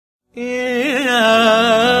يا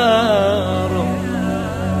رب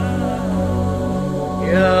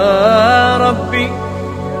يا ربي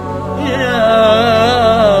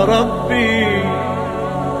يا ربي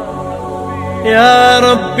يا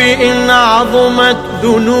ربي إن عظمت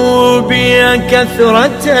ذنوبي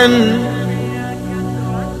كثرة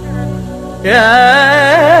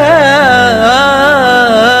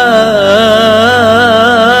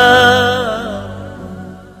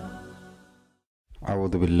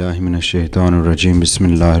أعوذ بالله من الشيطان الرجيم. بسم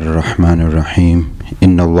الله الرحمن الرحيم.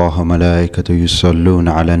 إن الله ملائكته يصلون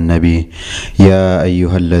على النبي يا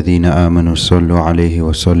أيها الذين آمنوا صلوا عليه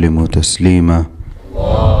وسلموا تسليما.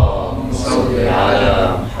 اللهم صل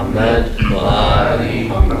على محمد وآل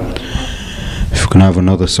محمد. If you can have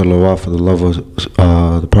another salawat for the love of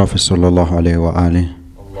the Prophet sallallahu alayhi wa alihi.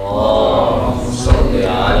 اللهم صل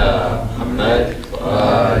على محمد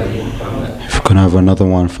وآل محمد. If you can have another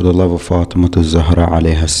one for the love of Fatima Zahra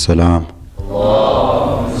alayha salam.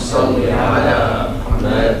 اللهم صل على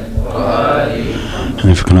محمد وآل محمد. And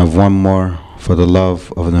if you can have one more for the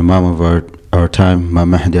love of the Imam of our time, Imam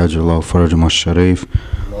Mahdi Ajallahu Farajum al-Sharif.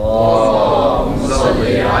 اللهم صل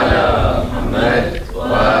على محمد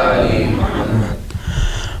وآل محمد.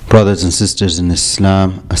 Brothers and sisters in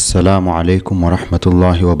Islam, Assalamu alaikum wa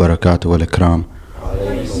rahmatullahi wa barakatuh wal ikram.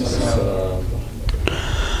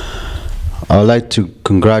 I would like to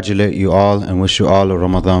congratulate you all and wish you all a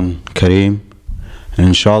Ramadan Kareem. And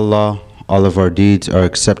inshallah, all of our deeds are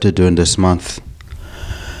accepted during this month.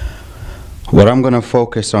 What I'm going to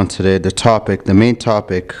focus on today, the main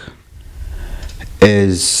topic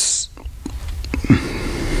is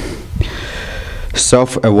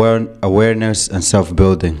self-awareness and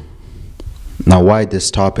self-building. Now, why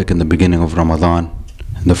this topic in the beginning of Ramadan,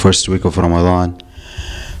 in the first week of Ramadan?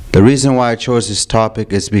 The reason why I chose this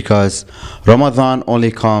topic is because Ramadan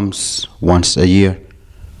only comes once a year.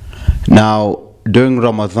 Now, during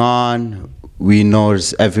Ramadan, we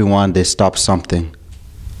notice everyone, they stop something.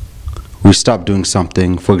 We stop doing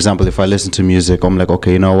something. For example, if I listen to music, I'm like,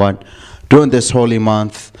 okay, you know what? During this holy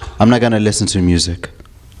month, I'm not going to listen to music.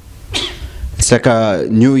 It's like a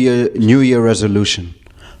New Year resolution.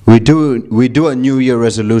 We do a New Year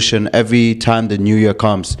resolution every time the New Year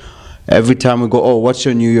comes. Every time we go, oh, what's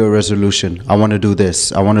your New Year resolution? I want to do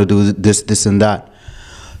this. I want to do this, this and that.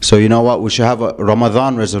 So you know what? We should have a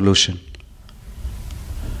Ramadan resolution.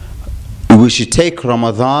 We should take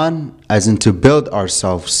Ramadan as in to build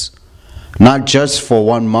ourselves. Not just for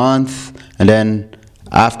 1 month and then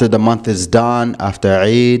after the month is done, after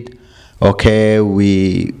Eid, okay,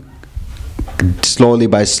 we slowly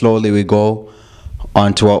we go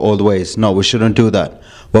on to our old ways. No, we shouldn't do that.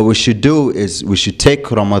 What we should do is we should take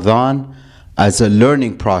Ramadan as a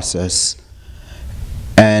learning process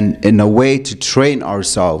and in a way to train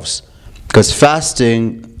ourselves. Because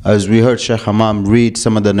fasting, as we heard Shaykh Hamam read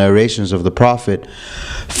some of the narrations of the Prophet,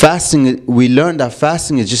 fasting, we learned that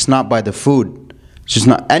fasting is just not by the food. It's just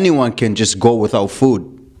not, anyone can just go without food.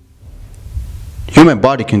 Human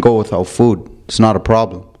body can go without food. It's not a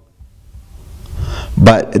problem.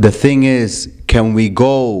 But the thing is, can we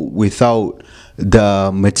go without the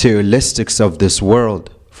materialistics of this world?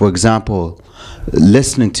 For example,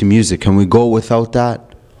 listening to music, can we go without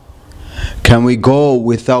that? Can we go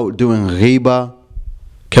without doing ghiba?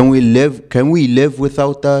 Can we live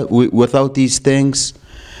without that, without these things?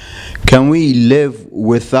 Can we live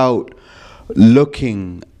without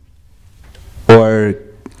looking, or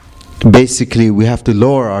basically we have to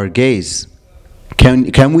lower our gaze?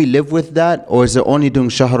 Can we live with that? Or is it only during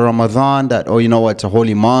Shahr Ramadan that, oh, you know what, it's a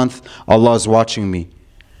holy month, Allah is watching me?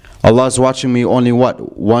 Allah is watching me only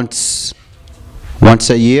what? Once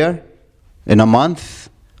a year? In a month?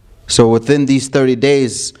 So within these 30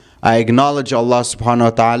 days, I acknowledge Allah subhanahu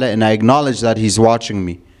wa ta'ala and I acknowledge that He's watching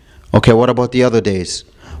me. Okay, what about the other days?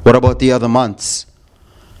 What about the other months?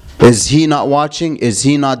 Is He not watching? Is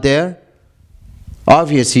He not there?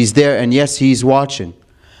 Obvious, He's there, and yes, He's watching.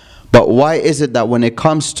 But why is it that when it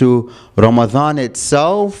comes to Ramadan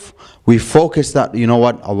itself, we focus that, you know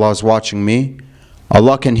what, Allah is watching me.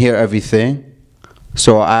 Allah can hear everything.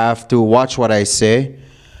 So I have to watch what I say.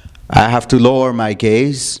 I have to lower my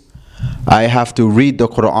gaze. I have to read the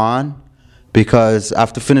Quran, because I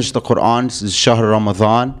have to finish the Quran. This is Shahr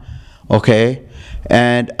Ramadan. Okay?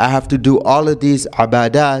 And I have to do all of these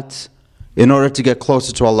ibadat in order to get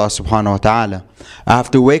closer to Allah subhanahu wa ta'ala. I have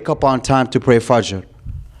to wake up on time to pray Fajr.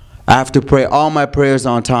 I have to pray all my prayers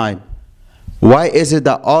on time. Why is it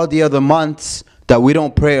that all the other months that we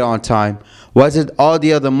don't pray on time? Why is it all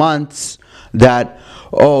the other months that,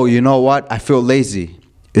 oh, you know what, I feel lazy?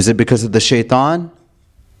 Is it because of the shaitan?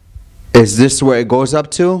 Is this where it goes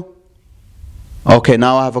up to? Okay,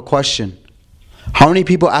 now I have a question. How many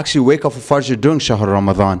people actually wake up for Fajr during Shahr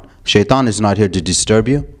Ramadan? Shaitan is not here to disturb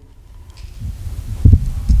you.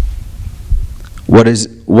 What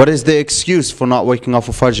is the excuse for not waking up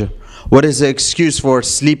for Fajr? What is the excuse for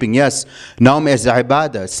sleeping? Yes, Naum is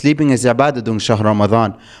ibadah. Sleeping is ibadah during Shahr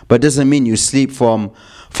Ramadan. But it doesn't mean you sleep from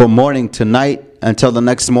morning to night until the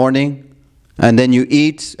next morning, and then you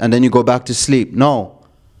eat, and then you go back to sleep. No.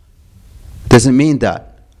 Doesn't mean that.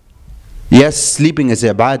 Yes, sleeping is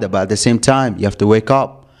ibadah, but at the same time, you have to wake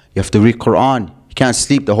up. You have to read Quran. You can't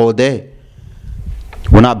sleep the whole day.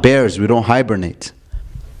 We're not bears. We don't hibernate.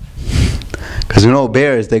 Because you know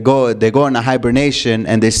bears, they go in a hibernation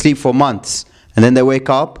and they sleep for months. And then they wake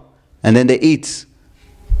up and then they eat.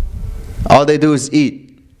 All they do is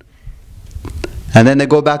eat. And then they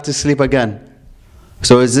go back to sleep again.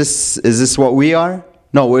 So is this what we are?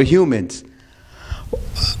 No, we're humans.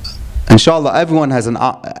 Inshallah,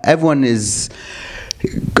 everyone is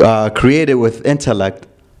created with intellect.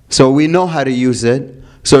 So we know how to use it.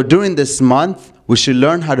 So during this month, we should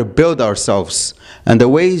learn how to build ourselves. And the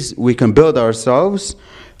ways we can build ourselves,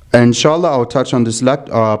 inshallah, I'll touch on this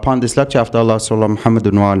upon this lecture after Allah sallallahu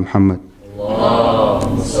Muhammadun wa ala Muhammad.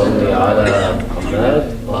 Allahumma salli ala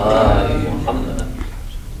Muhammad wa ali Muhammad.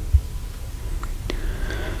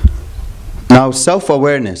 Now,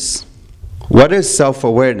 self-awareness. What is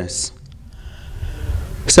self-awareness?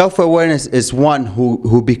 Self-awareness is one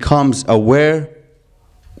who becomes aware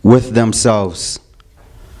with themselves.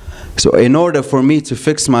 So in order for me to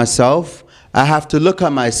fix myself, I have to look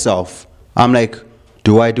at myself. I'm like,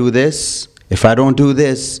 do I do this? If I don't do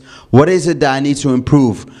this, what is it that I need to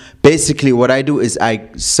improve? Basically, what I do is I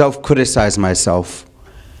self-criticize myself.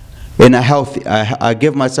 I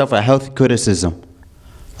give myself a healthy criticism.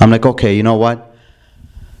 I'm like, okay, you know what?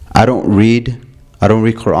 I don't read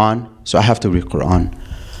Quran, so I have to read Quran.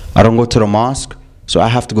 I don't go to the mosque, so I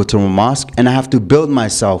have to go to the mosque, and I have to build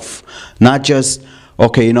myself. Not just,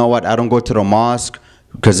 okay, you know what, I don't go to the mosque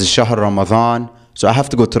because it's Shahr Ramadan, so I have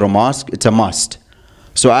to go to the mosque, it's a must.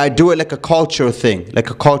 So I do it like a cultural thing,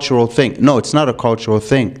 No, it's not a cultural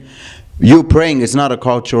thing. You praying is not a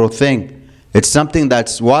cultural thing. It's something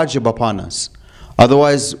that's wajib upon us.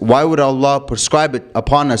 Otherwise, why would Allah prescribe it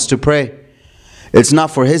upon us to pray? It's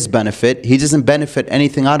not for His benefit. He doesn't benefit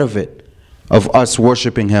anything out of it, of us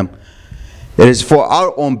worshiping Him. It is for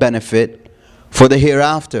our own benefit, for the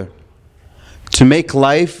hereafter, to make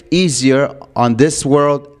life easier on this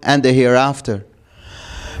world and the hereafter.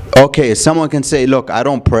 Okay, someone can say, look, I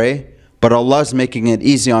don't pray, but Allah is making it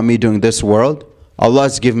easy on me during this world. Allah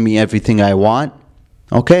is giving me everything I want.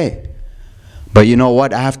 Okay. But you know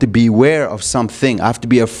what? I have to beware of something. I have to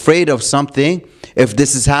be afraid of something if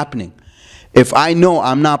this is happening. If I know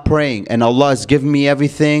I'm not praying and Allah is giving me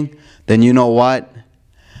everything, then you know what?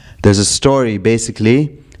 There's a story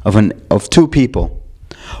basically of two people.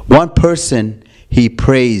 One person, he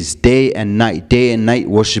prays day and night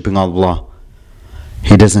worshiping Allah.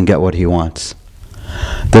 He doesn't get what he wants.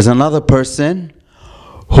 There's another person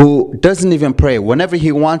who doesn't even pray. Whenever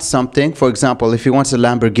he wants something, for example, if he wants a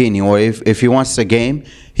Lamborghini or if he wants a game,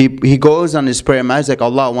 he goes on his prayer mat, he's like,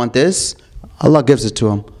 Allah, I want this. Allah gives it to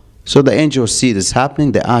him. So the angels see this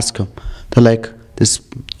happening, they ask him. They're like,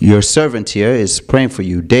 your servant here is praying for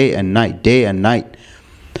you day and night.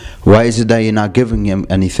 Why is it that you're not giving him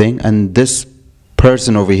anything? And this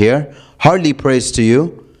person over here hardly prays to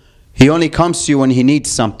you. He only comes to you when he needs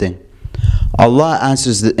something. Allah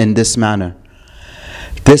answers in this manner.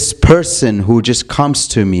 This person who just comes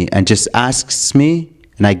to me and just asks me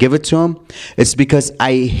and I give it to him, it's because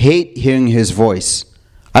I hate hearing his voice.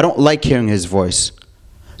 I don't like hearing his voice.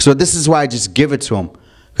 So this is why I just give it to him,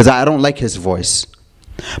 because I don't like his voice.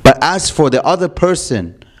 But as for the other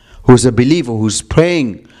person who's a believer, who's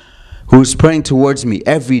praying towards me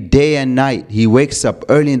every day and night, he wakes up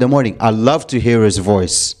early in the morning, I love to hear his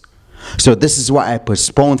voice. So this is why I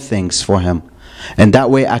postpone things for him. And that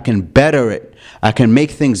way I can better it. I can make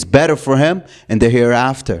things better for him in the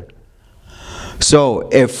hereafter. So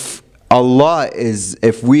if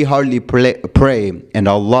we hardly pray and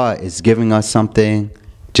Allah is giving us something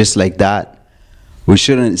just like that, we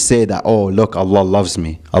shouldn't say that, oh, look, Allah loves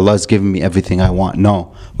me. Allah is giving me everything I want.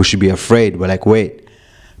 No, we should be afraid. We're like, wait,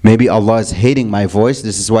 maybe Allah is hating my voice.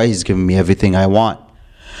 This is why He's giving me everything I want.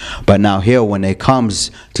 But now here, when it comes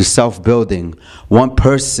to self-building,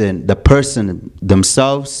 the person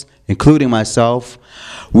themselves, including myself,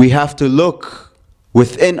 we have to look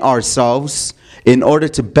within ourselves in order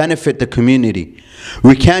to benefit the community.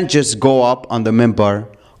 We can't just go up on the minbar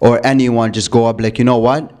or anyone just go up like, you know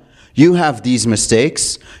what? you have these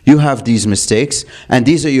mistakes, you have these mistakes, and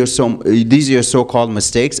these are your so-called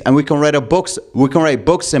mistakes, and we can write books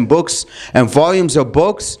and books and volumes of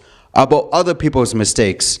books about other people's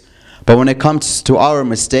mistakes. But when it comes to our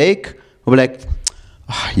mistake, we're like,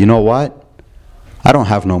 you know what? I don't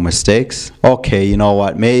have no mistakes. Okay, you know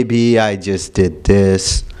what? Maybe I just did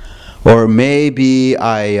this, or maybe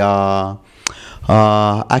I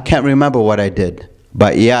can't remember what I did.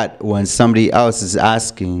 But yet, when somebody else is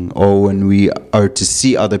asking, or when we are to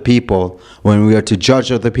see other people, when we are to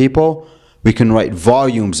judge other people, we can write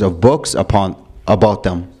volumes of books about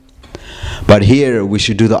them. But here, we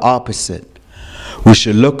should do the opposite. We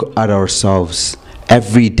should look at ourselves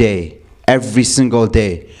every day, every single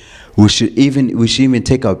day. We should even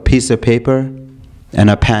take a piece of paper and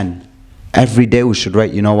a pen. Every day we should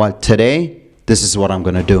write, you know what, today, this is what I'm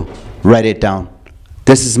going to do. Write it down.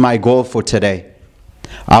 This is my goal for today.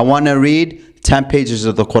 I want to read 10 pages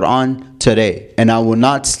of the Quran today, and I will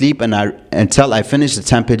not sleep until I finish the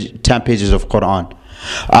 10 pages of Quran.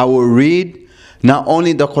 I will read not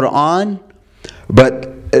only the Quran,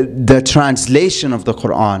 but the translation of the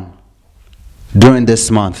Quran during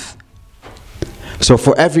this month. So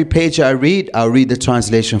for every page I read, I'll read the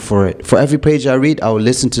translation for it. For every page I read, I'll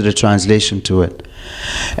listen to the translation to it.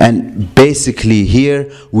 And basically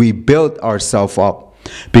here, we build ourselves up.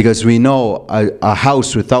 Because we know a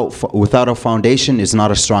house without a foundation is not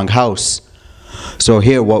a strong house. So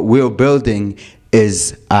here what we're building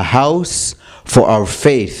is a house for our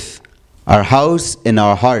faith. Our house in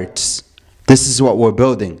our hearts. This is what we're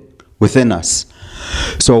building within us.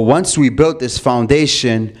 So once we build this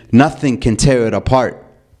foundation, nothing can tear it apart.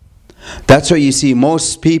 That's why you see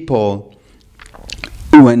most people,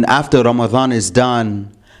 when after Ramadan is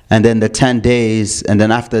done, and then the 10 days, and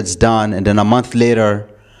then after it's done, and then a month later,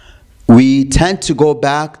 we tend to go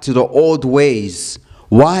back to the old ways.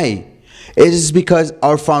 Why? It is because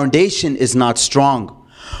our foundation is not strong.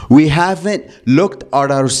 We haven't looked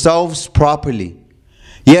at ourselves properly.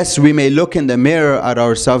 Yes, we may look in the mirror at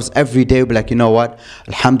ourselves every day, be like, you know what?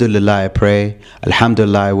 Alhamdulillah, I pray.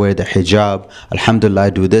 Alhamdulillah, I wear the hijab. Alhamdulillah, I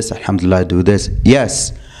do this. Alhamdulillah, I do this.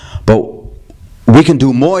 Yes, but we can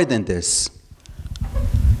do more than this.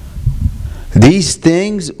 These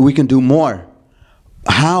things, we can do more.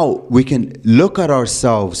 How? We can look at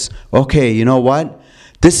ourselves. Okay, you know what?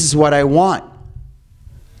 This is what I want.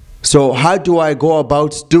 So how do I go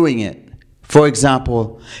about doing it? For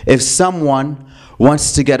example, if someone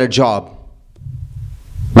wants to get a job,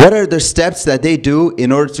 what are the steps that they do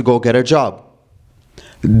in order to go get a job?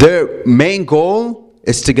 Their main goal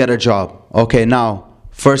is to get a job. Okay, now,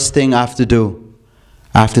 first thing I have to do,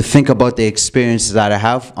 I have to think about the experiences that I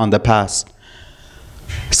have on the past.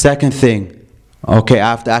 Second thing, okay, I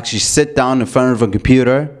have to actually sit down in front of a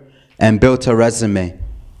computer and build a resume.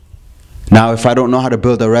 Now, if I don't know how to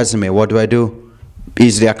build a resume, what do?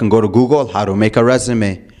 Easily I can go to Google, how to make a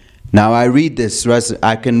resume. Now I read this,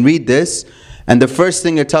 I can read this, and the first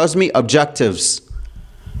thing it tells me, objectives.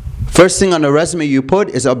 First thing on the resume you put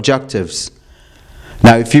is objectives.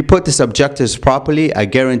 Now if you put this objectives properly, I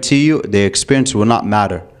guarantee you the experience will not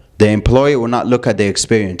matter. The employer will not look at the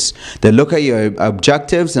experience. They look at your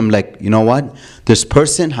objectives and like, you know what? This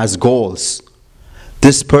person has goals.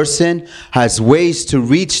 This person has ways to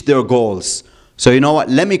reach their goals. So you know what?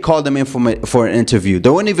 Let me call them in for an interview. They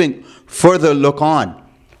won't even further look on.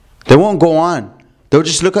 They won't go on. They'll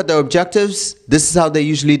just look at their objectives. This is how they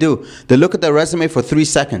usually do. They look at their resume for 3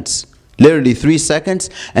 seconds. Literally 3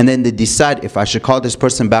 seconds. And then they decide if I should call this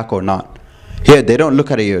person back or not. Here, they don't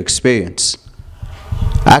look at your experience.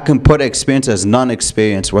 I can put experience as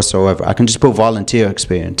non-experience whatsoever. I can just put volunteer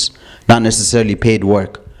experience. Not necessarily paid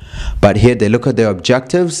work. But here, they look at their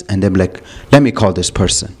objectives and they're like, let me call this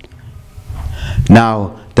person.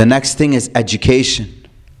 Now, the next thing is education.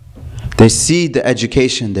 They see the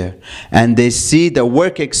education there. And they see the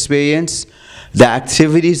work experience, the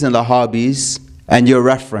activities and the hobbies, and your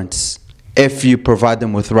reference, if you provide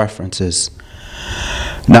them with references.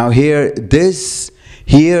 Now here, let's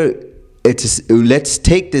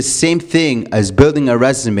take the same thing as building a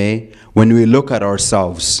resume when we look at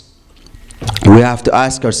ourselves. We have to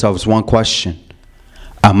ask ourselves one question.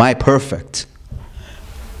 Am I perfect?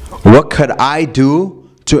 What could I do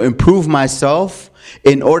to improve myself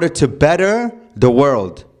in order to better the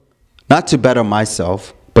world? Not to better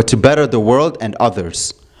myself, but to better the world and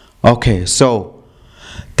others. Okay, so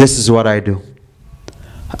this is what I do.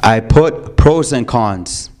 I put pros and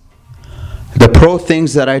cons. The pro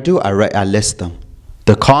things that I do, I list them.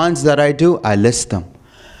 The cons that I do, I list them.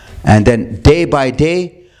 And then day by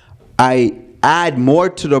day, I add more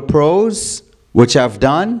to the pros, which I've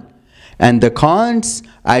done, And the cons,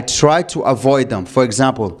 I try to avoid them. For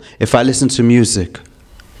example, if I listen to music,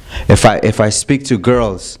 if I speak to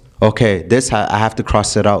girls, okay, this I have to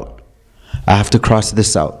cross it out. I have to cross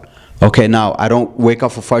this out. Okay, now I don't wake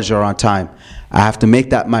up for Fajr on time. I have to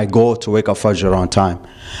make that my goal to wake up Fajr on time.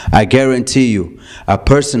 I guarantee you, a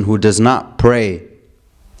person who does not pray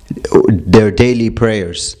their daily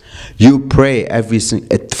prayers, you pray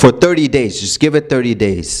for 30 days, just give it 30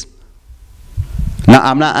 days. Now,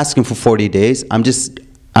 I'm not asking for 40 days.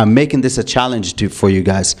 I'm making this a challenge for you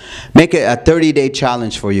guys. Make it a 30-day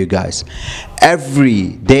challenge for you guys. Every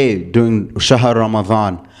day during Shahr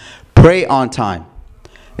Ramadan, pray on time,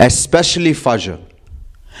 especially Fajr.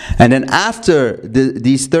 And then after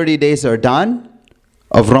these 30 days are done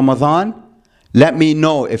of Ramadan, let me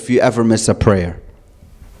know if you ever miss a prayer.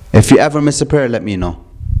 If you ever miss a prayer, let me know.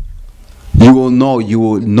 You will know, you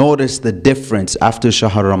will notice the difference after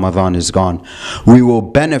Shahr Ramadan is gone. We will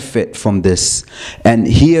benefit from this. And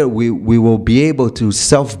here we will be able to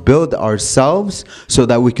self-build ourselves so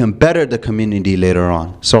that we can better the community later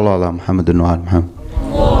on. Sallallahu Muhammadun wa ala Muhammad.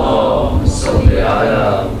 Allahumma salli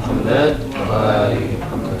ala Muhammad wa ali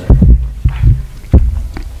Muhammad.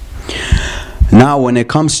 Now when it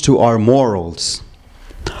comes to our morals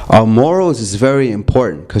is very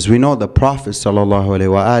important, because we know the Prophet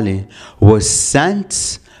ﷺ was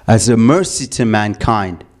sent as a mercy to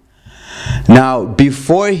mankind. Now,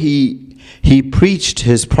 before he preached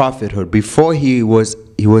his prophethood, before he was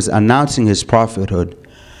announcing his prophethood,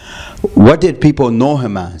 what did people know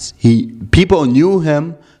him as? People knew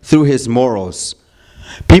him through his morals.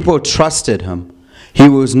 People trusted him. He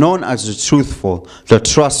was known as the truthful, the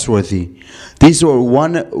trustworthy. These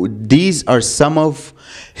are some of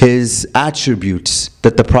his attributes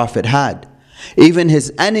that the Prophet had. Even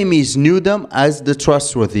his enemies knew them as the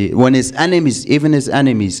trustworthy. When his enemies,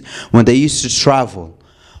 when they used to travel,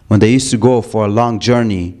 when they used to go for a long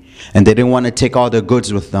journey, and they didn't want to take all their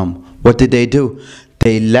goods with them, what did they do?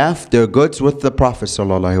 They left their goods with the Prophet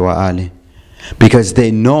ﷺ, because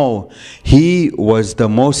they know he was the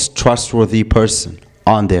most trustworthy person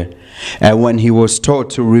on there. And when he was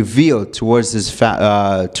told to reveal towards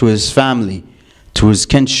to his family, to his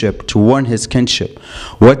kinship, to warn his kinship,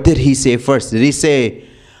 what did he say first? Did he say,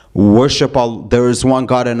 worship Allah, there is one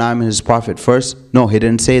God and I am his prophet first? No, he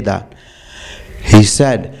didn't say that. He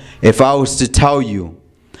said, if I was to tell you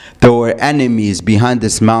there were enemies behind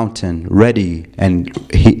this mountain ready and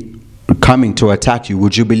coming to attack you,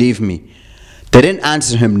 would you believe me? They didn't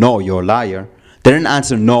answer him, no, you're a liar. They didn't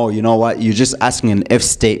answer, no, you know what, you're just asking an if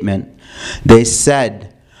statement. They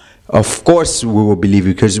said, of course we will believe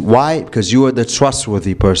you. Because why? Because you are the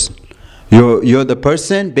trustworthy person. You're the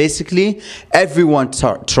person, basically, everyone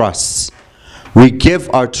trusts. We give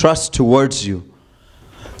our trust towards you.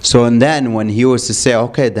 So and then when he was to say,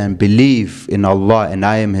 okay, then believe in Allah and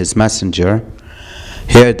I am his messenger,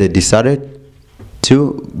 here they decided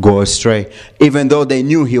to go astray. Even though they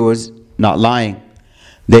knew he was not lying.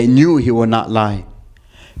 They knew he would not lie.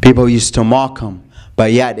 People used to mock him,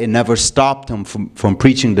 but yet it never stopped him from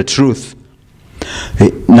preaching the truth.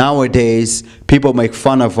 Nowadays, people make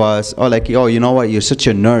fun of us. Oh, like, oh, you know what? You're such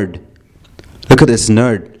a nerd. Look at this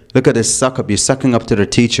nerd. Look at this suck up. You're sucking up to the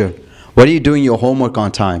teacher. Why are you doing your homework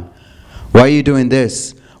on time? Why are you doing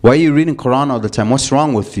this? Why are you reading Quran all the time? What's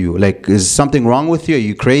wrong with you? Like, is something wrong with you? Are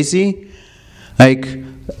you crazy? Like,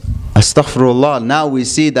 astaghfirullah. Now we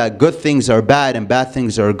see that good things are bad and bad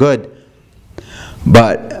things are good.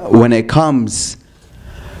 But when it comes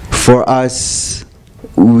for us,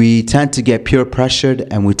 we tend to get peer pressured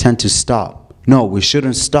and we tend to stop. No, we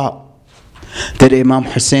shouldn't stop. Did Imam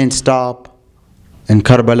Hussain stop in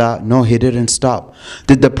Karbala? No, he didn't stop.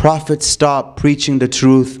 Did the Prophet stop preaching the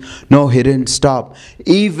truth? No, he didn't stop.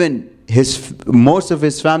 Even most of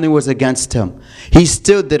his family was against him. He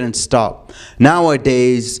still didn't stop.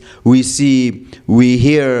 Nowadays, we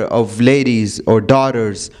hear of ladies or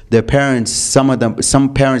daughters, their parents,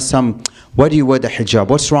 some parents, why do you wear the hijab?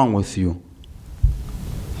 What's wrong with you?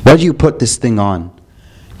 Why do you put this thing on?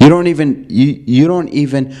 You don't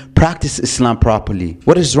even practice Islam properly.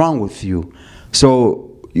 What is wrong with you?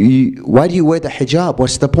 So why do you wear the hijab?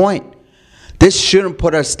 What's the point? This shouldn't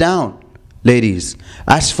put us down. Ladies,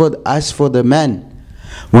 as for the men,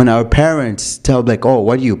 when our parents tell like, oh,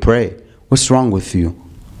 why do you pray? What's wrong with you?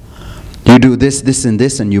 You do this, this, and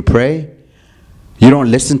this, and you pray? You don't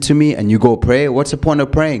listen to me and you go pray? What's the point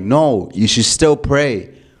of praying? No, you should still pray.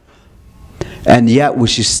 And yet we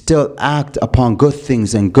should still act upon good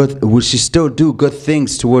things and we should still do good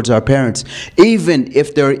things towards our parents. Even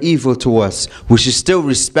if they're evil to us, we should still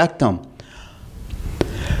respect them.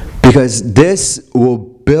 Because this will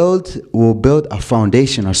build a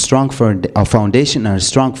foundation, a foundation and a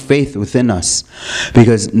strong faith within us.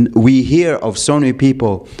 Because we hear of so many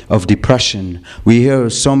people of depression. We hear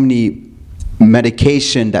of so many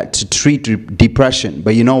medication that to treat depression.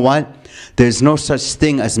 But you know what? There's no such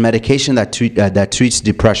thing as medication that treats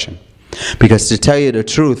depression. Because to tell you the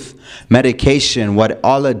truth, medication, what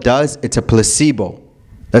all it does, it's a placebo.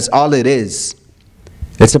 That's all it is.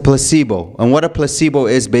 It's a placebo. And what a placebo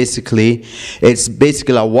is basically, it's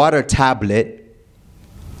basically a water tablet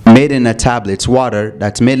made in a tablet. It's water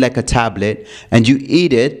that's made like a tablet, and you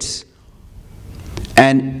eat it,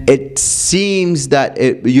 and it seems that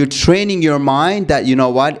you're training your mind that, you know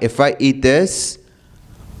what, if I eat this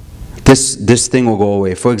thing will go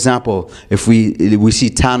away. For example, if we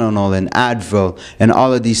see Tylenol and Advil and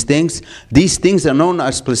all of these things are known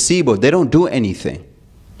as placebo. They don't do anything.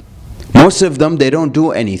 Most of them, they don't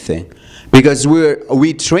do anything. Because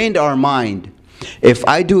we trained our mind. If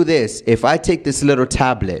I do this, if I take this little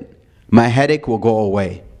tablet, my headache will go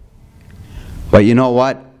away. But you know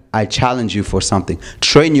what? I challenge you for something.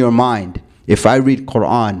 Train your mind. If I read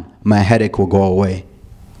Quran, my headache will go away.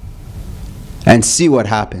 And see what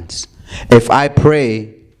happens. If I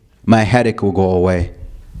pray, my headache will go away.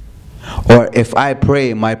 Or if I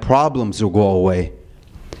pray, my problems will go away.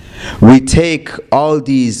 We take all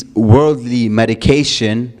these worldly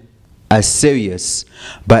medication as serious,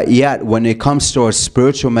 but yet when it comes to our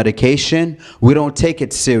spiritual medication, we don't take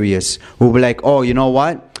it serious. We'll be like, oh, you know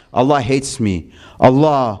what? Allah hates me.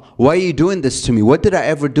 Allah, why are you doing this to me? What did I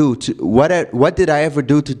ever do what did I ever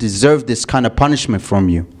do to deserve this kind of punishment from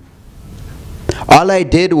you? All I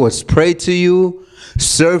did was pray to you,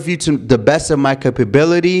 serve you to the best of my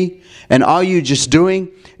capability, and all you're just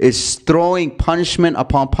doing is throwing punishment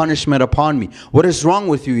upon me. What is wrong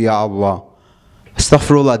with you, Ya Allah?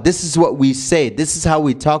 Astaghfirullah. This is what we say. This is how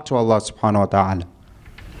we talk to Allah subhanahu wa ta'ala.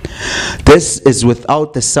 This is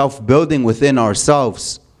without the self-building within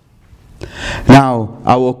ourselves. Now,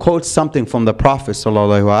 I will quote something from the Prophet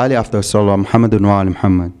sallallahu alaihi after Sallallahu Muhammadun wa ali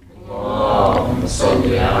Muhammad.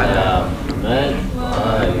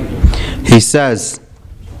 He says,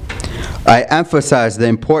 I emphasize the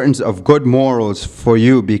importance of good morals for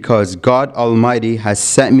you because God Almighty has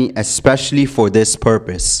sent me especially for this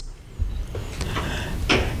purpose.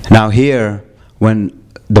 Now here, when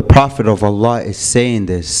the Prophet of Allah is saying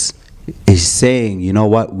this, is saying, you know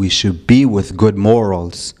what, we should be with good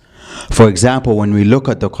morals. For example, when we look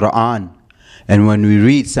at the Quran and when we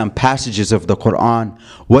read some passages of the Quran,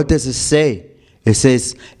 what does it say? It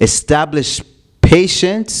says, establish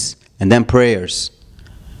patience and then prayers.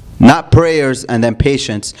 Not prayers and then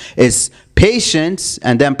patience. It's patience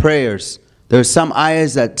and then prayers. There are some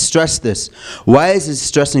ayahs that stress this. Why is it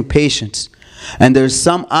stressing patience? And there's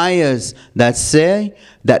some ayahs that say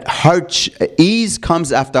that ease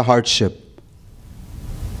comes after hardship.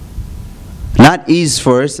 Not ease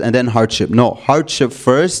first and then hardship. No, hardship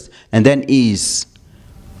first and then ease.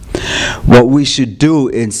 What we should do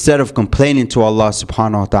instead of complaining to Allah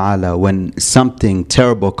subhanahu wa ta'ala when something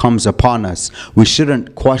terrible comes upon us, we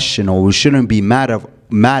shouldn't question or we shouldn't be mad at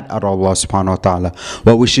Allah subhanahu wa ta'ala.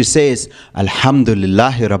 What we should say is,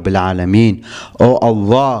 Alhamdulillahi Rabbil Alameen. Oh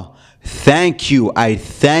Allah, thank you, I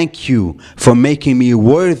thank you for making me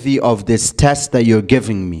worthy of this test that you're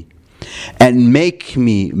giving me. And make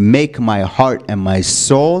my heart and my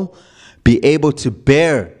soul be able to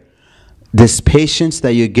bear this patience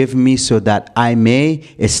that you're giving me so that I may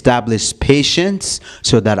establish patience,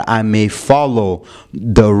 so that I may follow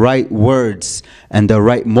the right words and the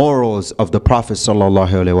right morals of the Prophet sallallahu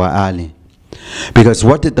alaihi wasallam. Because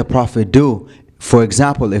what did the Prophet do? For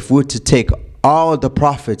example, if we were to take all the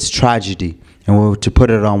Prophet's tragedy and we were to put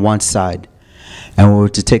it on one side, and we were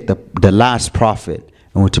to take the last Prophet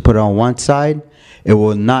and we were to put it on one side, it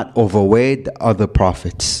will not overweigh the other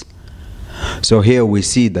prophets. So here we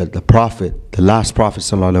see that the Prophet, the last Prophet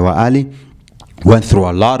sallallahu alaihi wasallam, went through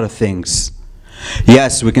a lot of things.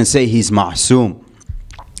 Yes, we can say he's ma'soom.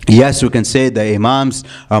 Yes, we can say the Imams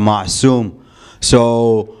are ma'soom.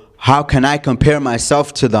 So how can I compare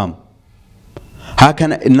myself to them? How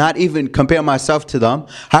can I not even compare myself to them?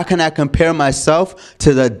 How can I compare myself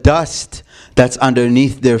to the dust that's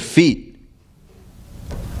underneath their feet?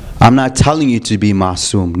 I'm not telling you to be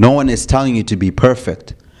ma'soom. No one is telling you to be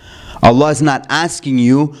perfect. Allah is not asking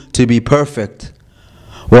you to be perfect.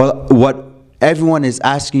 Well, what everyone is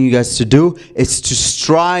asking you guys to do is to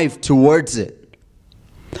strive towards it.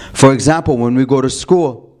 For example, when we go to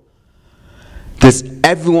school, does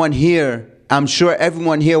everyone here, I'm sure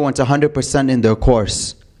everyone here wants 100% in their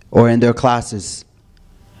course or in their classes.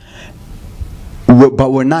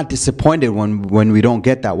 but we're not disappointed when we don't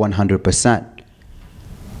get that 100%.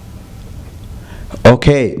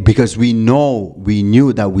 Okay, because we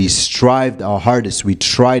knew that we strived our hardest, we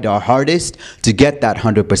tried our hardest to get that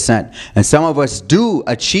 100%. And some of us do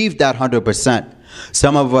achieve that 100%.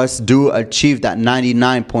 Some of us do achieve that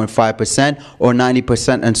 99.5% or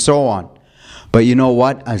 90% and so on. But you know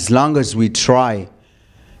what? As long as we try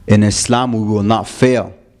in Islam, we will not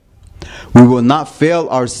fail. We will not fail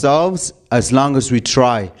ourselves as long as we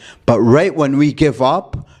try. But right when we give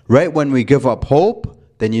up, right when we give up hope,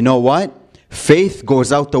 then you know what? Faith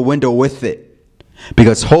goes out the window with it.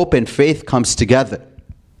 Because hope and faith comes together.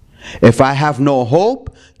 If I have no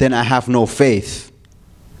hope, then I have no faith.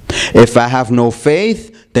 If I have no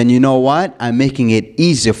faith, then you know what? I'm making it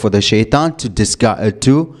easier for the shaitan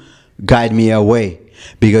to guide me away.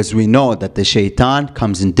 Because we know that the shaitan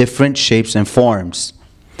comes in different shapes and forms.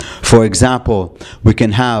 For example, we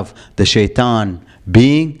can have the shaitan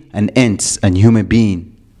being an ins, a human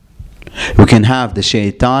being. We can have the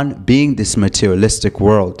shaitan being this materialistic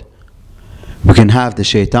world. We can have the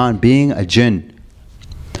shaitan being a jinn.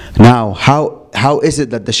 Now, how is it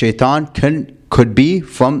that the shaitan could be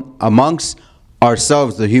from amongst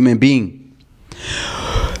ourselves, the human being?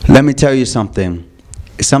 Let me tell you something.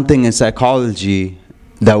 Something in psychology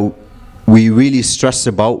that we really stress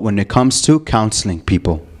about when it comes to counseling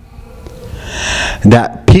people.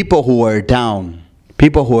 That people who are down,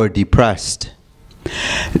 people who are depressed,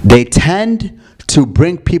 they tend to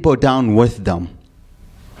bring people down with them.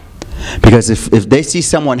 Because if they see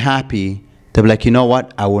someone happy, they'll be like, you know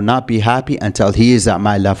what? I will not be happy until he is at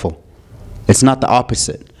my level. It's not the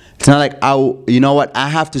opposite. It's not like, you know what? I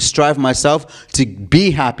have to strive myself to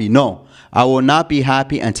be happy. No. I will not be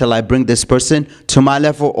happy until I bring this person to my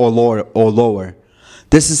level or lower.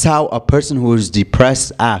 This is how a person who is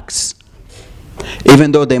depressed acts.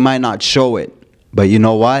 Even though they might not show it. But you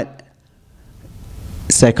know what?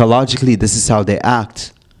 Psychologically, this is how they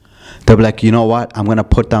act. They'll be like, you know what? I'm going to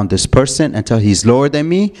put down this person until he's lower than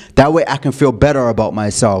me. That way I can feel better about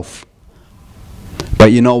myself.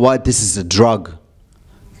 But you know what? This is a drug.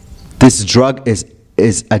 This drug is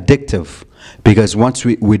addictive. Because once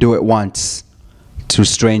we do it once to a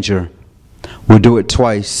stranger, we do it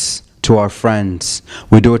twice to our friends,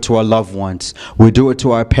 we do it to our loved ones, we do it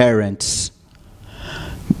to our parents.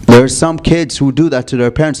 There are some kids who do that to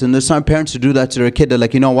their parents, and there's some parents who do that to their kid. They're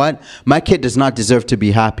like, you know what? My kid does not deserve to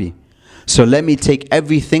be happy. So let me take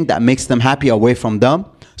everything that makes them happy away from them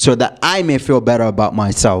so that I may feel better about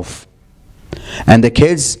myself. And the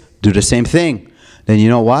kids do the same thing. Then you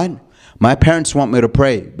know what? My parents want me to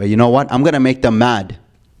pray, but you know what? I'm going to make them mad.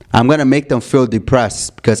 I'm going to make them feel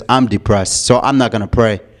depressed because I'm depressed. So I'm not going to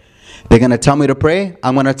pray. They're going to tell me to pray.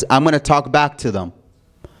 I'm going to talk back to them.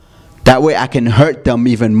 That way I can hurt them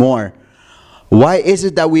even more. Why is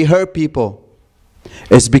it that we hurt people?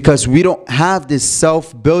 It's because we don't have this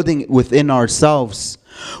self-building within ourselves.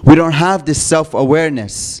 We don't have this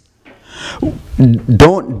self-awareness.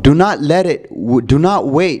 Do not let it, do not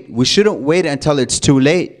wait. We shouldn't wait until it's too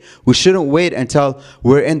late. We shouldn't wait until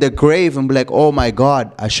we're in the grave and be like, oh my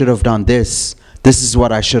God, I should have done this. This is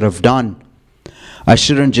what I should have done. I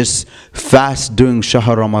shouldn't just fast during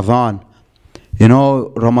Shahr Ramadan. You know,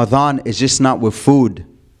 Ramadan is just not with food.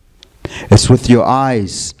 It's with your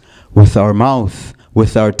eyes, with our mouth,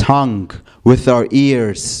 with our tongue, with our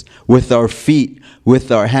ears, with our feet,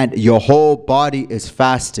 with our hand. Your whole body is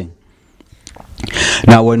fasting.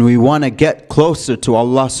 Now when we want to get closer to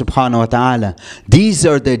Allah subhanahu wa ta'ala, these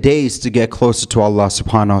are the days to get closer to Allah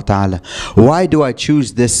subhanahu wa ta'ala. Why do I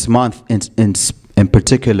choose this month in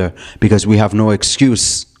particular? Because we have no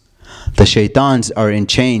excuse. The shaitans are in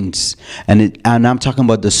chains. And I'm talking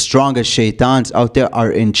about the strongest shaitans out there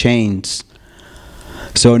are in chains.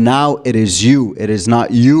 So now it is you. It is not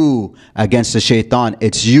you against the shaitan.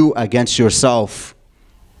 It's you against yourself.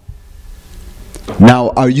 Now,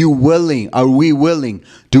 are you willing? Are we willing?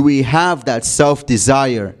 Do we have that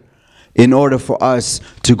self-desire in order for us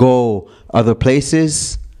to go other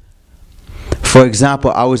places? For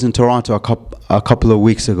example, I was in Toronto a couple of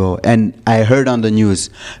weeks ago, and I heard on the news,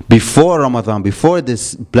 before Ramadan, before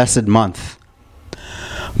this blessed month,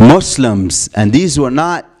 Muslims, and these were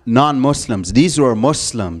not non-Muslims, these were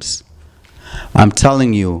Muslims. I'm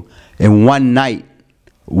telling you, in one night,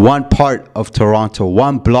 one part of Toronto,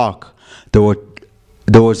 one block,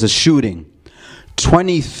 there was a shooting.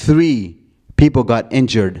 23 people got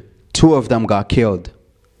injured. 2 of them got killed.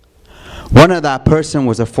 One of that person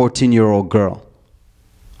was a 14-year-old girl.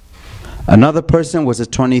 Another person was a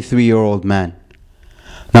 23-year-old man.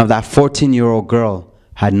 Now that 14-year-old girl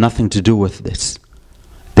had nothing to do with this.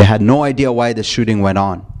 They had no idea why the shooting went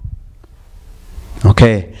on.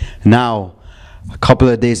 Okay, now a couple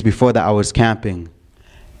of days before that I was camping,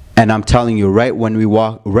 and I'm telling you, right when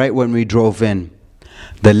we drove in,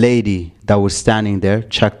 the lady that was standing there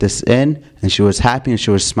checked us in, and she was happy and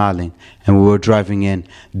she was smiling, and we were driving in.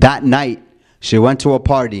 That night, she went to a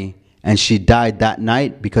party and she died that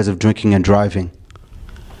night because of drinking and driving.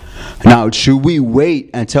 Now, should we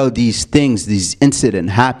wait until these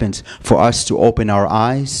incident happens for us to open our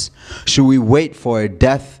eyes? Should we wait for a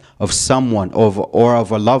death of someone or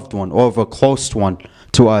of a loved one or of a close one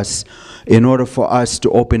to us in order for us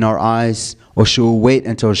to open our eyes? Or should we wait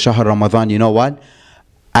until Shahr Ramadan? You know what?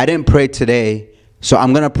 I didn't pray today, so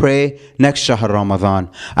I'm going to pray next Shahr Ramadan.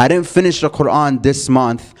 I didn't finish the Quran this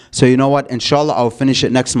month, so you know what? Inshallah, I'll finish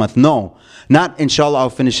it next month. No, not inshallah, I'll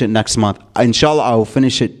finish it next month. Inshallah, I'll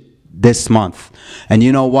finish it this month. And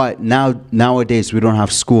you know what? Nowadays, we don't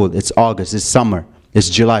have school. It's August. It's summer. It's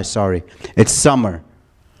July, sorry. It's summer.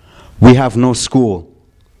 We have no school.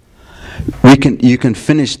 You can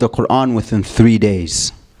finish the Quran within 3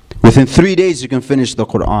 days. Within 3 days, you can finish the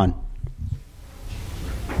Quran.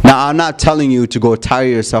 Now, I'm not telling you to go tire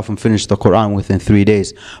yourself and finish the Quran within 3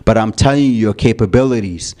 days, but I'm telling you your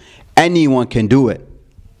capabilities. Anyone can do it.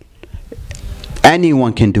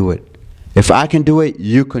 Anyone can do it. If I can do it,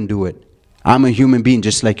 you can do it. I'm a human being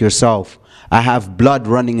just like yourself. I have blood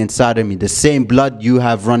running inside of me, the same blood you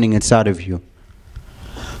have running inside of you.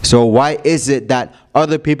 So why is it that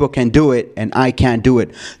other people can do it and I can't do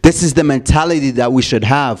it? This is the mentality that we should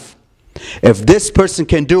have. If this person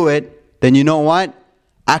can do it, then you know what?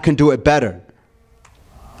 I can do it better.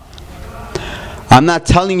 I'm not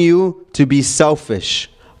telling you to be selfish.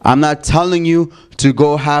 I'm not telling you to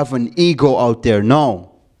go have an ego out there.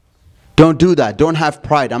 No. Don't do that. Don't have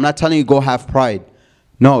pride. I'm not telling you go have pride.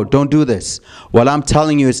 No, don't do this. What I'm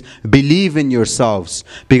telling you is believe in yourselves.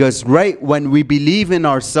 Because right when we believe in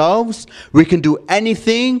ourselves, we can do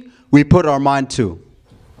anything we put our mind to.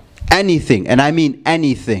 Anything. And I mean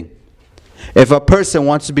anything. If a person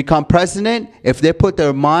wants to become president, if they put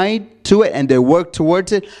their mind to it and they work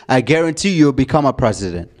towards it, I guarantee you'll become a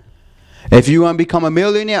president. If you want to become a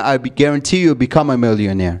millionaire, I guarantee you'll become a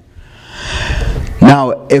millionaire.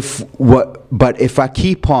 Now, but if I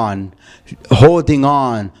keep on holding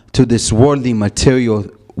on to this worldly material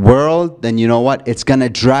world, then you know what? It's going to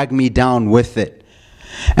drag me down with it.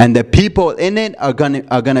 And the people in it are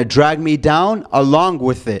gonna drag me down along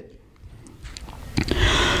with it.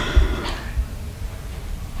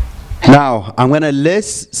 Now, I'm going to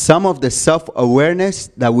list some of the self-awareness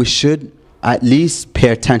that we should at least pay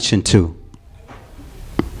attention to.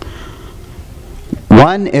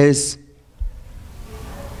 One is,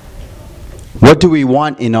 what do we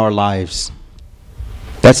want in our lives?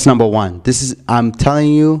 That's number one. I'm telling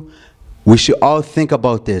you, we should all think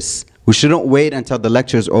about this. We shouldn't wait until the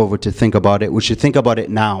lecture is over to think about it. We should think about it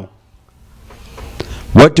now.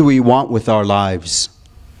 What do we want with our lives?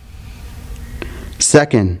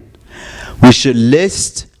 Second, we should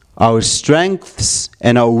list our strengths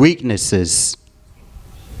and our weaknesses.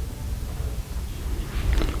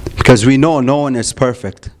 Because we know no one is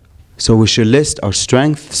perfect. So we should list our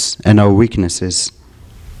strengths and our weaknesses.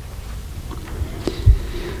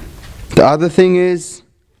 The other thing is,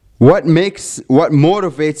 what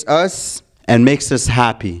motivates us and makes us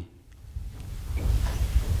happy.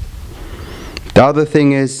 The other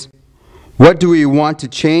thing is, what do we want to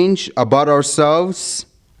change about ourselves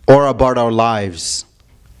or about our lives?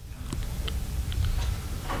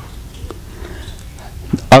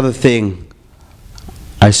 Other thing,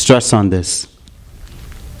 I stress on this.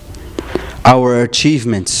 Our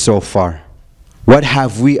achievements so far. What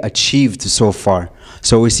have we achieved so far?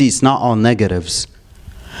 So we see it's not all negatives.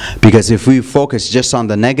 Because if we focus just on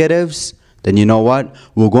the negatives, then you know what?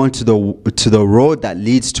 We're going to the road that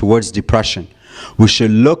leads towards depression. We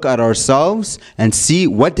should look at ourselves and see,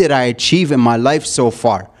 what did I achieve in my life so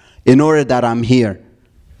far in order that I'm here?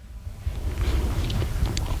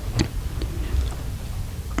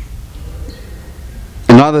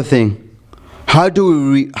 Another thing, how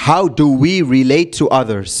do we relate to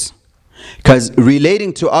others? Because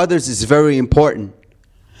relating to others is very important.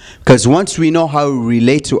 Because once we know how we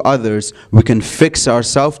relate to others, we can fix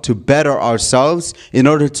ourselves to better ourselves in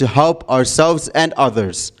order to help ourselves and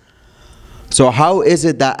others. So how is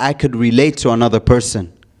it that I could relate to another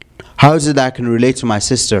person? How is it that I can relate to my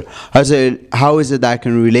sister? How is it that I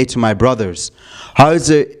can relate to my brothers? How is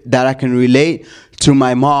it that I can relate to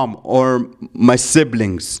my mom or my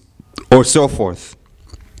siblings or so forth?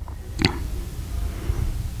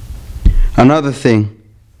 Another thing,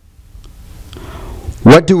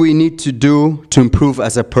 what do we need to do to improve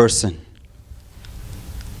as a person?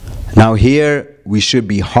 Now here, we should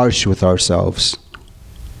be harsh with ourselves.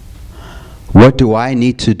 What do I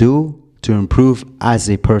need to do to improve as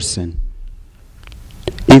a person?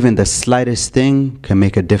 Even the slightest thing can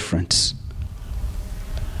make a difference.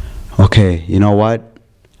 Okay, you know what?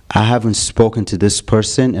 I haven't spoken to this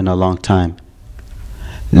person in a long time.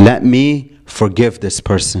 Let me forgive this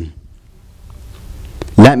person.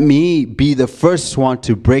 Let me be the first one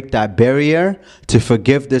to break that barrier, to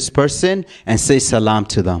forgive this person and say salam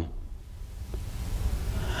to them.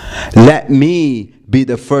 Let me be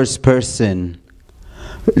the first person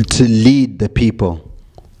to lead the people.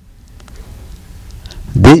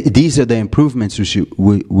 These are the improvements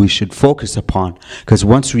we should focus upon. Because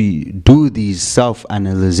once we do these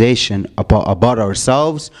self-analyzation about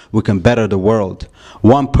ourselves, we can better the world.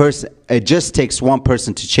 One person, it just takes one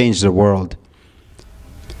person to change the world.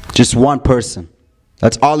 Just one person.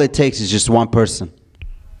 That's all it takes, is just one person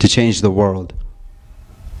to change the world.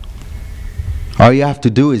 All you have to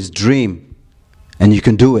do is dream, and you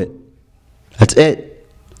can do it. That's it.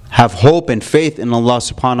 Have hope and faith in Allah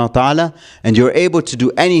subhanahu wa ta'ala, and you're able to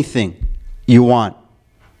do anything you want.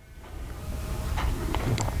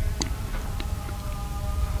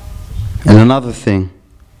 And another thing,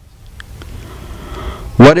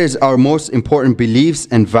 what is our most important beliefs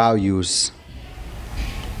and values,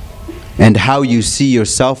 and how you see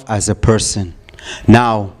yourself as a person?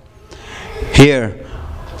 Now, here,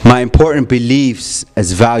 my important beliefs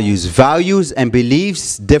as values. Values and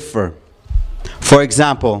beliefs differ. For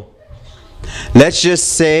example, let's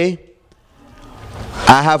just say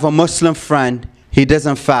I have a Muslim friend, he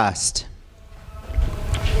doesn't fast.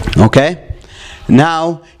 Okay?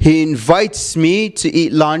 Now, he invites me to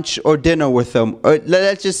eat lunch or dinner with him. Or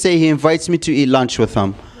let's just say he invites me to eat lunch with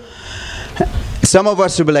him. Some of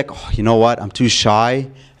us will be like, oh, you know what? I'm too shy.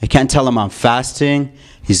 I can't tell him I'm fasting.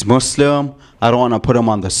 He's Muslim. I don't want to put him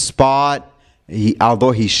on the spot.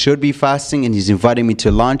 Although he should be fasting and he's inviting me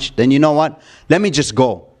to lunch, then you know what? Let me just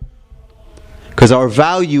go. Because our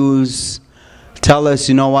values tell us,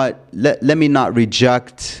 you know what? Let me not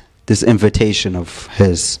reject this invitation of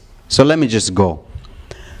his. So let me just go.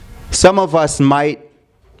 Some of us might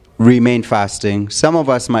remain fasting. Some of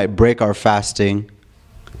us might break our fasting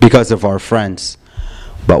because of our friends.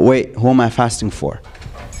 But wait, who am I fasting for?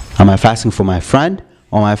 Am I fasting for my friend,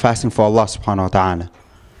 or am I fasting for Allah subhanahu wa ta'ala?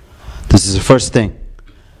 This is the first thing.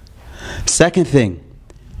 Second thing,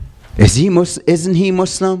 isn't he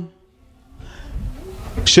Muslim?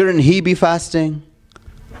 Shouldn't he be fasting?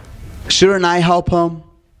 Shouldn't I help him?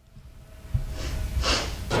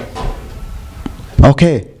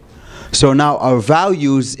 Okay, so now our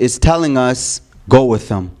values is telling us go with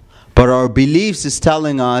him, but our beliefs is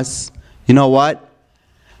telling us, you know what?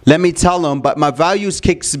 Let me tell him, but my values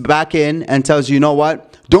kicks back in and tells you, you know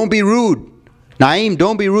what? Don't be rude. Naeem,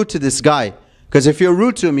 don't be rude to this guy. Because if you're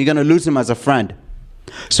rude to him, you're going to lose him as a friend.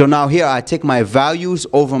 So now here I take my values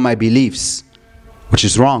over my beliefs, which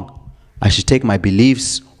is wrong. I should take my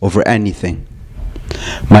beliefs over anything.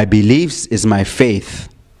 My beliefs is my faith.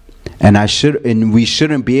 And we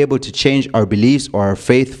shouldn't be able to change our beliefs or our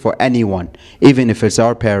faith for anyone, even if it's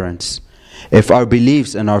our parents. If our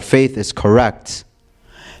beliefs and our faith is correct,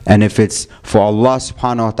 and if it's for Allah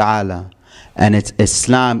subhanahu wa ta'ala, and it's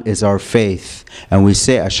Islam is our faith, and we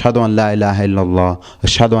say Ashhadu an la ilaha illallah,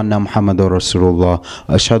 Ashhadu anna Muhammadur Rasulullah,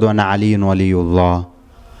 Ashhadu anna Aliyyun Waliyullah.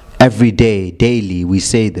 Every day, daily, we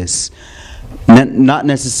say this. Not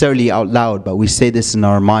necessarily out loud, but we say this in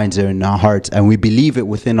our minds or in our hearts, and we believe it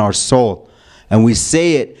within our soul. And we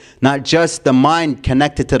say it, not just the mind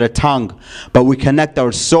connected to the tongue, but we connect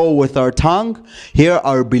our soul with our tongue. Here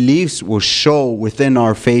our beliefs will show within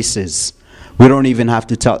our faces. We don't even have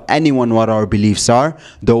to tell anyone what our beliefs are.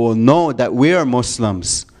 They will know that we are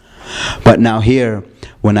Muslims. But now here,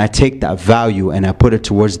 when I take that value and I put it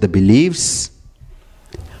towards the beliefs,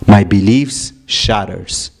 my beliefs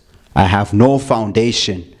shatters. I have no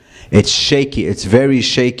foundation. It's shaky. It's very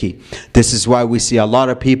shaky. This is why we see a lot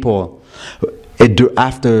of people,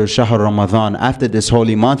 after Shahr Ramadan, after this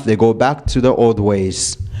holy month, they go back to the old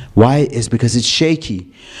ways. Why? It's because it's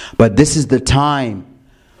shaky. But this is the time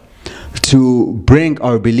to bring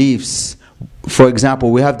our beliefs. For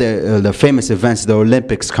example, we have the famous events, the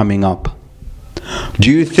Olympics coming up. Do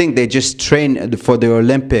you think they just train for the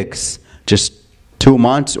Olympics just 2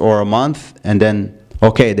 months or a month and then,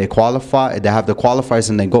 okay, they qualify, they have the qualifiers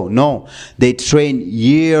and they go? No, they train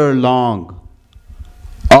year long.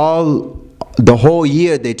 The whole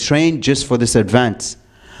year they train just for this event.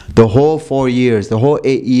 The whole 4 years, the whole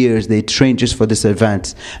 8 years, they train just for this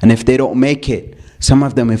event. And if they don't make it, some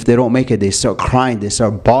of them, if they don't make it, they start crying, they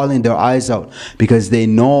start bawling their eyes out because they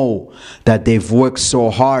know that they've worked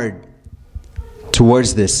so hard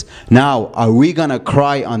towards this. Now, are we going to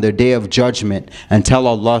cry on the day of judgment and tell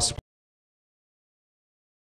Allah